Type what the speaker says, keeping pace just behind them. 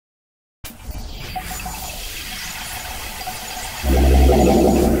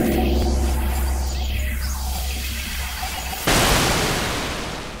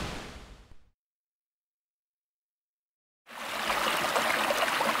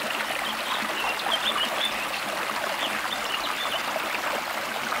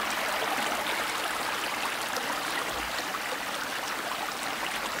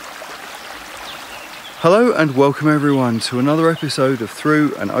Hello and welcome everyone to another episode of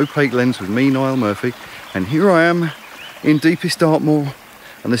Through an Opaque Lens with me, Niall Murphy, and here I am in deepest Dartmoor,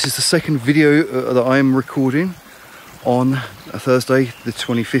 and this is the second video that I am recording on a Thursday the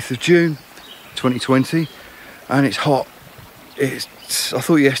 25th of June 2020, and it's hot. I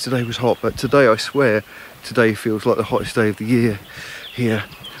thought yesterday was hot, but today, I swear, today feels like the hottest day of the year here.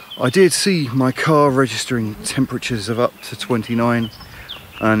 I did see my car registering temperatures of up to 29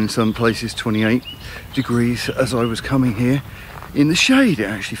 and in some places 28 degrees as I was coming here. In the shade it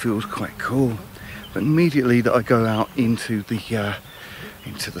actually feels quite cool, but immediately that I go out into the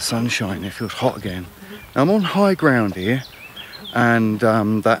sunshine it feels hot again. Now I'm on high ground here, and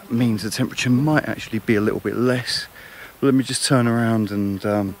that means the temperature might actually be a little bit less. But let me just turn around,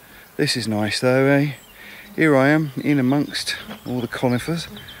 and this is nice though, eh? Here I am in amongst all the conifers.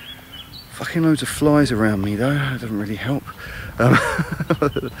 Fucking loads of flies around me though, that doesn't really help.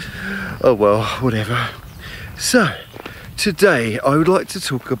 Oh well, whatever. So, today I would like to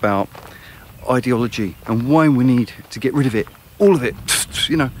talk about ideology and why we need to get rid of it. All of it.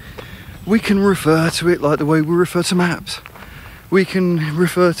 You know, we can refer to it like the way we refer to maps. We can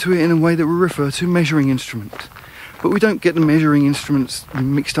refer to it in a way that we refer to measuring instruments. But we don't get the measuring instruments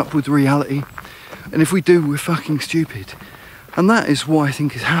mixed up with reality. And if we do, we're fucking stupid. And that is what I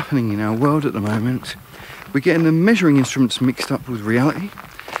think is happening in our world at the moment. We're getting the measuring instruments mixed up with reality.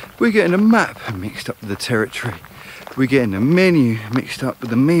 We're getting a map mixed up with the territory. We're getting the menu mixed up with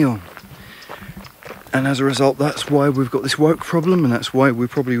the meal. And as a result, that's why we've got this woke problem, and that's why we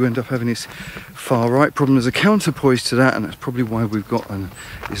probably end up having this far right problem as a counterpoise to that, and that's probably why we've got an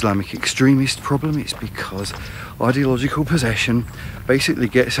Islamic extremist problem. It's because ideological possession basically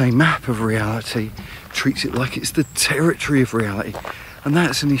gets a map of reality, treats it like it's the territory of reality. And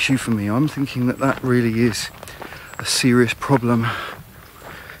that's an issue for me. I'm thinking that that really is a serious problem.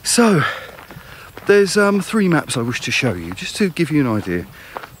 So, there's three maps I wish to show you, just to give you an idea.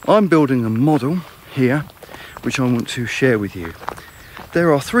 I'm building a model here, which I want to share with you.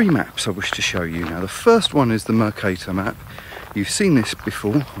 There are three maps I wish to show you. Now, the first one is the Mercator map. You've seen this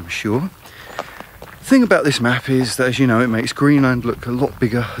before, I'm sure. The thing about this map is that, as you know, it makes Greenland look a lot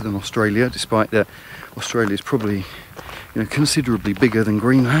bigger than Australia, despite that Australia is probably, considerably bigger than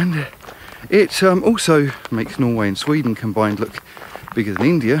Greenland. It also makes Norway and Sweden combined look bigger than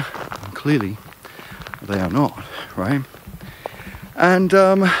India, and clearly they are not, right? And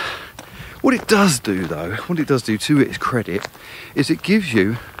what it does do, though, to its credit, is it gives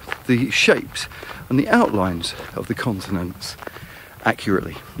you the shapes and the outlines of the continents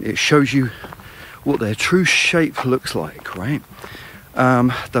accurately. It shows you what their true shape looks like, right?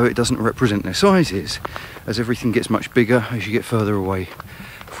 Though it doesn't represent their sizes, as everything gets much bigger as you get further away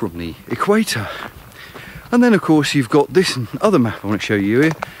from the equator. And then, of course, you've got this other map I want to show you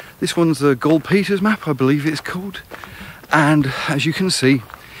here. This one's the Gold-Peters map, I believe it's called. And as you can see,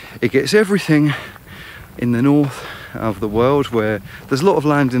 it gets everything in the north of the world, where there's a lot of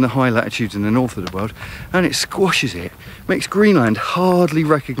land in the high latitudes in the north of the world, and it squashes it, makes Greenland hardly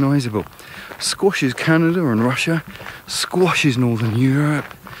recognisable, squashes Canada and Russia, squashes Northern Europe,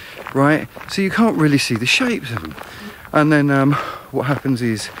 right? So you can't really see the shapes of them. And then what happens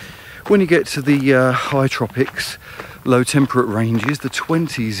is, when you get to the high tropics, low temperate ranges, the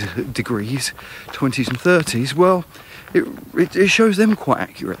 20s degrees, 20s and 30s, well, it shows them quite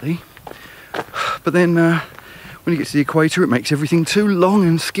accurately. But then when you get to the equator, it makes everything too long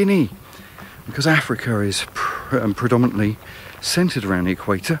and skinny, because Africa is predominantly centred around the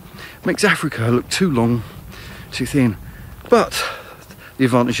equator. It makes Africa look too long, too thin. But the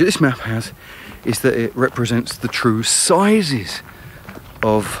advantage that this map has is that it represents the true sizes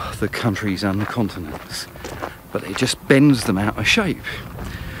of the countries and the continents, but it just bends them out of shape.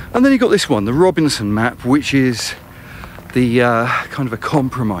 And then you've got this one, the Robinson map, which is the kind of a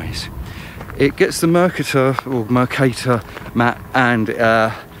compromise. It gets the Mercator map and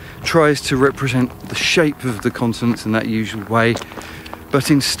tries to represent the shape of the continents in that usual way, but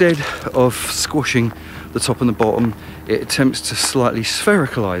instead of squashing the top and the bottom, it attempts to slightly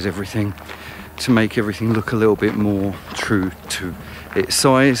sphericalize everything to make everything look a little bit more true to its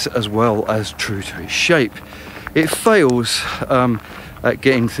size as well as true to its shape. It fails at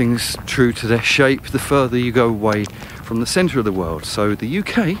getting things true to their shape the further you go away from the centre of the world. So the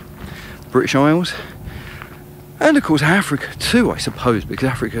UK, British Isles, and of course Africa too, I suppose, because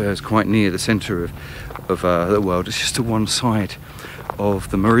Africa is quite near the centre of the world. It's just to one side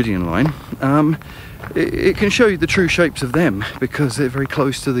of the meridian line. It can show you the true shapes of them because they're very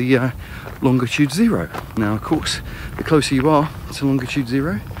close to the longitude zero. Now, of course, the closer you are to longitude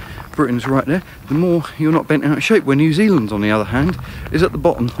zero, Britain's right there, the more you're not bent out of shape, where New Zealand, on the other hand, is at the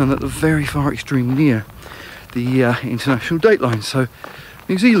bottom and at the very far extreme near the international dateline. So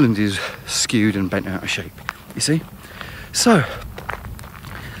New Zealand is skewed and bent out of shape, you see. So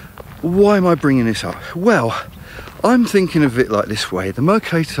why am I bringing this up? Well, I'm thinking of it like this way. The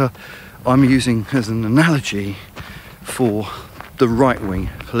Mercator I'm using as an analogy for the right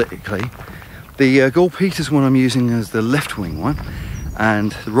wing politically. The Gaulle-Peters one I'm using as the left wing one,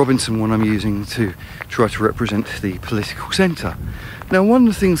 and the Robinson one I'm using to try to represent the political centre. Now, one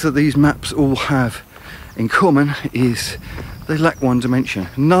of the things that these maps all have in common is they lack one dimension.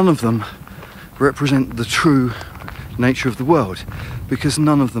 None of them represent the true nature of the world, because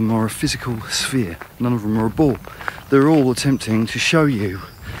none of them are a physical sphere, none of them are a ball. They're all attempting to show you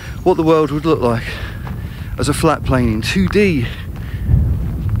what the world would look like as a flat plane in 2D,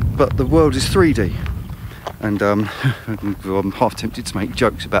 but the world is 3D. And I'm half tempted to make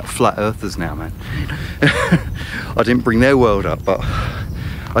jokes about flat earthers now, man. I didn't bring their world up, but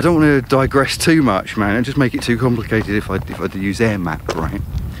I don't want to digress too much, man, and just make it too complicated if I use their map, right?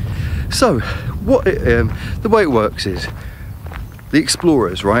 So, the way it works is, the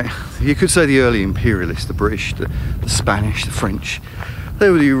explorers, right? You could say the early imperialists, the British, the Spanish, the French. They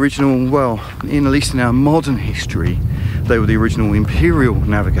were the original, well, at least in our modern history, they were the original imperial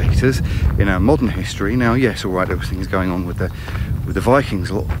navigators in our modern history. Now, yes, all right, there was things going on with the Vikings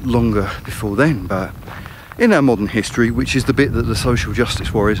a lot longer before then, but in our modern history, which is the bit that the social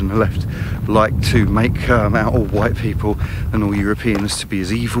justice warriors on the left like to make out all white people and all Europeans to be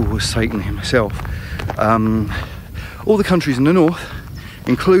as evil as Satan himself, all the countries in the north,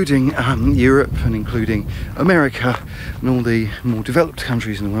 including Europe and including America and all the more developed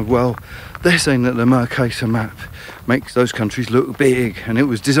countries in the world, well, they're saying that the Mercator map makes those countries look big, and it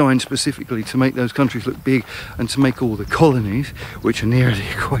was designed specifically to make those countries look big and to make all the colonies, which are near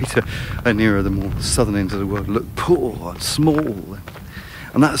the equator and nearer the more southern ends of the world, look poor and small.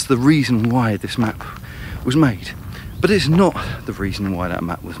 And that's the reason why this map was made. But it's not the reason why that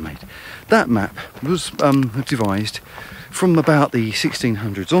map was made. That map was devised from about the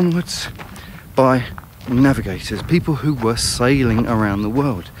 1600s onwards by navigators, people who were sailing around the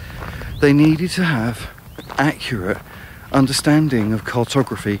world. They needed to have accurate understanding of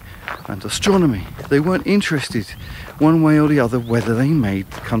cartography and astronomy. They weren't interested one way or the other whether they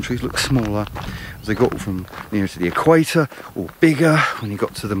made countries look smaller as they got from nearer to the equator or bigger when you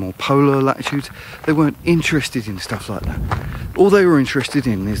got to the more polar latitudes. They weren't interested in stuff like that. All they were interested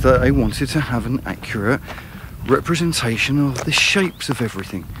in is that they wanted to have an accurate representation of the shapes of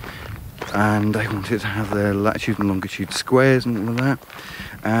everything, and they wanted to have their latitude and longitude squares and all of that,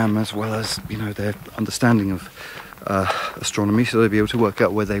 as well as, you know, their understanding of astronomy, so they'd be able to work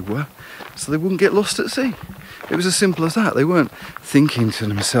out where they were, so they wouldn't get lost at sea. It was as simple as that. They weren't thinking to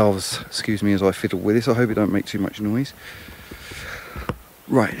themselves, excuse me as I fiddle with this, I hope it don't make too much noise.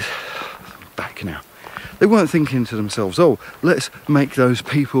 Right, back now. They weren't thinking to themselves, oh, let's make those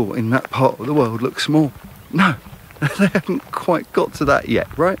people in that part of the world look small. No, they haven't quite got to that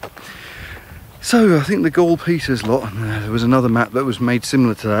yet, right? So I think the Gaulle-Peters lot, and there was another map that was made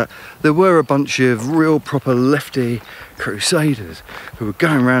similar to that. There were a bunch of real proper lefty crusaders who were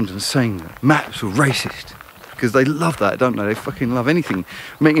going around and saying that maps were racist, because they love that, don't they? They fucking love anything,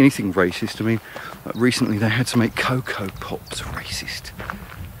 make anything racist. I mean, like recently they had to make Cocoa Pops racist.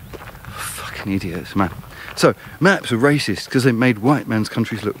 Fucking idiots, man. So, maps are racist because they made white man's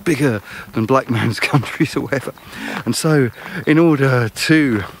countries look bigger than black man's countries or whatever. And so, in order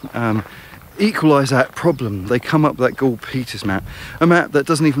to equalise that problem, they come up with that Gaulle-Peters map, a map that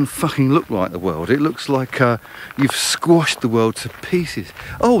doesn't even fucking look like the world. It looks like you've squashed the world to pieces.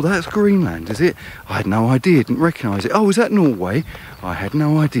 Oh, that's Greenland, is it? I had no idea, didn't recognise it. Oh, is that Norway? I had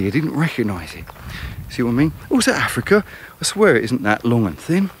no idea, didn't recognise it. See what I mean? Oh, is that Africa? I swear it isn't that long and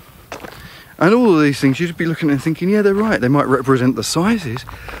thin. And all of these things, you'd be looking at and thinking, yeah, they're right, they might represent the sizes,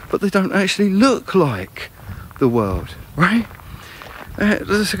 but they don't actually look like the world, right?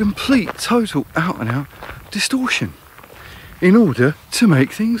 There's a complete, total, out-and-out distortion in order to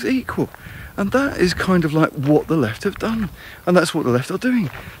make things equal. And that is kind of like what the left have done. And that's what the left are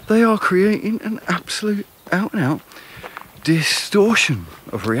doing. They are creating an absolute, out-and-out distortion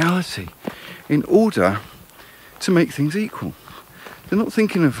of reality in order to make things equal. They're not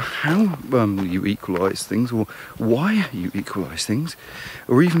thinking of how you equalise things, or why you equalise things,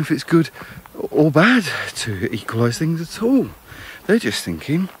 or even if it's good or bad to equalise things at all. They're just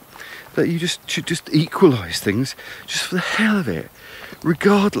thinking that you should just equalise things just for the hell of it,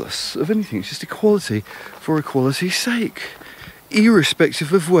 regardless of anything. It's just equality for equality's sake,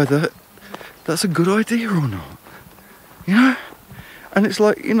 irrespective of whether that's a good idea or not. You know? And it's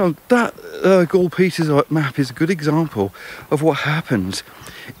like, you know, that Gall-Peters map is a good example of what happens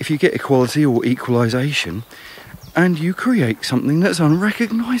if you get equality or equalisation and you create something that's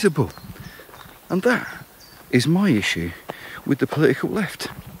unrecognisable. And that is my issue with the political left.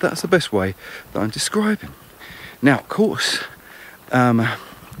 That's the best way that I'm describing. Now, of course,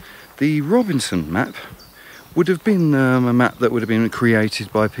 the Robinson map would have been a map that would have been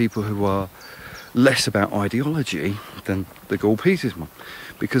created by people who are less about ideology than the Gall-Peters one,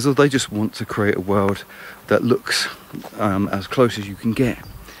 because they just want to create a world that looks as close as you can get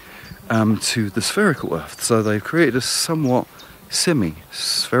to the spherical Earth. So they've created a somewhat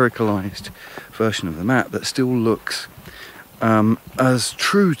semi-sphericalized version of the map that still looks as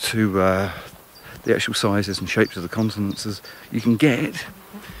true to the actual sizes and shapes of the continents as you can get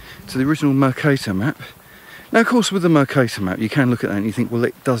to the original Mercator map. Now, of course, with the Mercator map, you can look at that and you think, well,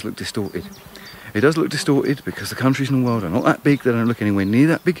 it does look distorted. It does look distorted because the countries in the world are not that big. They don't look anywhere near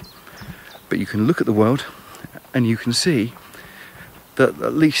that big. But you can look at the world and you can see that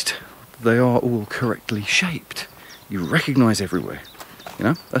at least they are all correctly shaped. You recognise everywhere. You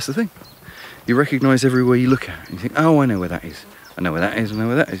know, that's the thing. You recognise everywhere you look at. And you think, oh, I know where that is. I know where that is. I know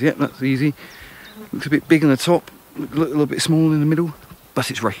where that is. Yep, that's easy. Looks a bit big on the top. Looks a little bit small in the middle. But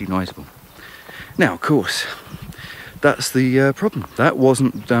it's recognisable. Now, of course, that's the problem. That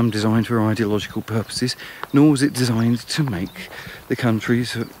wasn't designed for ideological purposes, nor was it designed to make the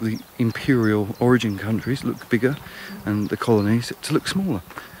countries, the imperial origin countries, look bigger and the colonies to look smaller.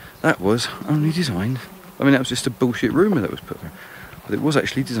 That was only designed, I mean, that was just a bullshit rumour that was put there. But it was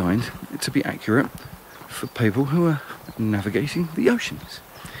actually designed to be accurate for people who are navigating the oceans.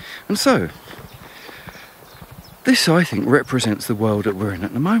 And so, this, I think, represents the world that we're in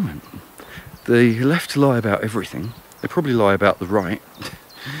at the moment. The left lie about everything. They probably lie about the right,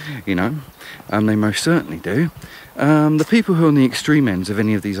 you know, and they most certainly do. The people who are on the extreme ends of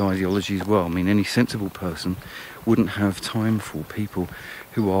any of these ideologies, well, I mean, any sensible person wouldn't have time for people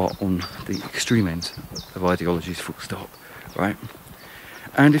who are on the extreme ends of ideologies, full stop, right?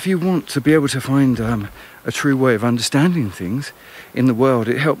 And if you want to be able to find a true way of understanding things in the world,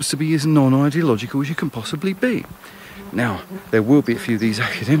 it helps to be as non-ideological as you can possibly be. Now, there will be a few of these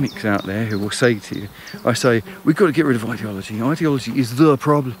academics out there who will say to you, I say, we've got to get rid of ideology. Ideology is the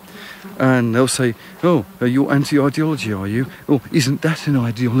problem. And they'll say, oh, you're anti-ideology, are you? Oh, isn't that an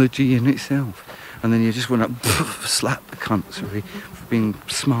ideology in itself? And then you just want to slap the cunts, really, for being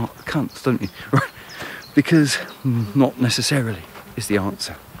smart cunts, don't you? Right? Because not necessarily is the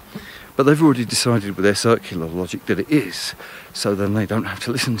answer. But they've already decided with their circular logic that it is. So then they don't have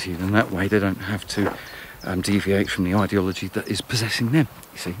to listen to you. And that way they don't have to deviate from the ideology that is possessing them.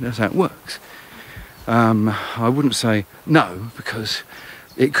 You see, that's how it works. I wouldn't say no, because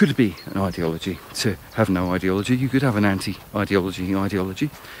it could be an ideology to have no ideology. You could have an anti-ideology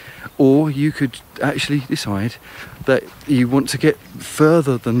ideology, or you could actually decide that you want to get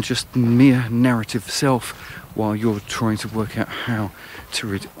further than just mere narrative self while you're trying to work out how to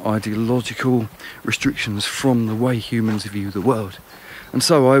rid ideological restrictions from the way humans view the world. And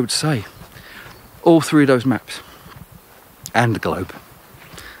so I would say all three of those maps and the globe.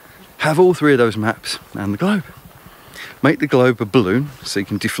 Have all three of those maps and the globe. Make the globe a balloon so you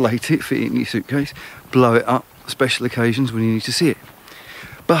can deflate it, fit it in your suitcase, blow it up special occasions when you need to see it.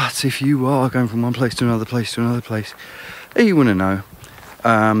 But if you are going from one place to another place to another place, and you want to know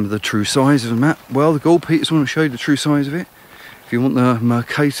the true size of the map, well, the Gall-Peters want to show you the true size of it. If you want the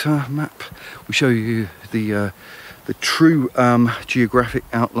Mercator map, we'll show you the true geographic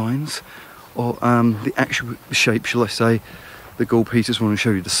outlines, or the actual shape, shall I say. The Gall-Peters want to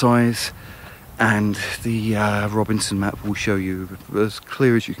show you the size, and the Robinson map will show you as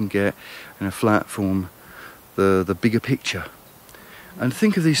clear as you can get in a flat form the bigger picture. And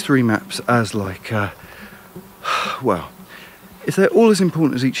think of these three maps as like, well, if they're all as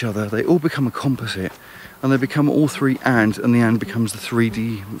important as each other, they all become a composite, and they become all three and the and becomes the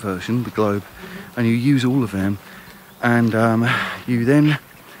 3D version, the globe, and you use all of them, and you then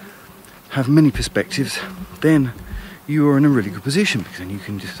have many perspectives, then you are in a really good position, because then you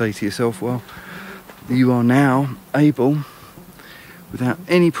can just say to yourself, well, you are now able, without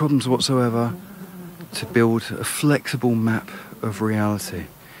any problems whatsoever, to build a flexible map of reality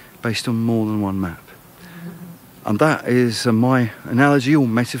based on more than one map. And that is my analogy or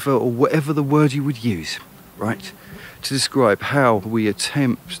metaphor or whatever the word you would use, right, to describe how we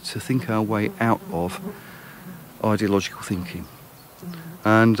attempt to think our way out of ideological thinking.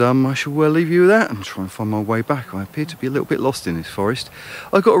 And I shall leave you with that and try and find my way back. I appear to be a little bit lost in this forest.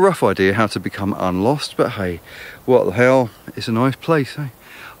 I've got a rough idea how to become unlost, but hey, what the hell, it's a nice place, eh?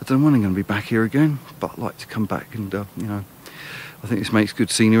 I don't know when I'm going to be back here again, but I'd like to come back and, you know, I think this makes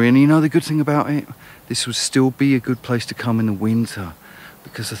good scenery, and you know the good thing about it? This would still be a good place to come in the winter,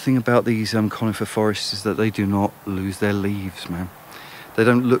 because the thing about these conifer forests is that they do not lose their leaves, man. They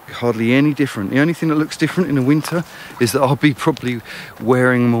don't look hardly any different. The only thing that looks different in the winter is that I'll be probably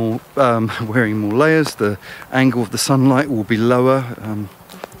wearing more layers. The angle of the sunlight will be lower,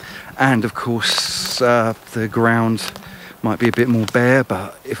 and of course the ground might be a bit more bare.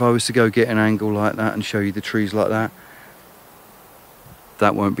 But if I was to go get an angle like that and show you the trees like that,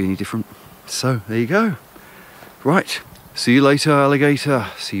 that won't be any different. So there you go. Right. See you later, alligator.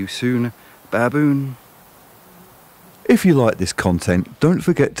 See you soon, baboon. If you like this content, don't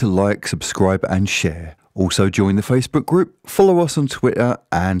forget to like, subscribe and share. Also join the Facebook group, follow us on Twitter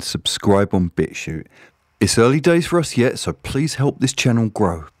and subscribe on BitChute. It's early days for us yet, so please help this channel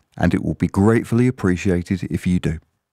grow, and it will be gratefully appreciated if you do.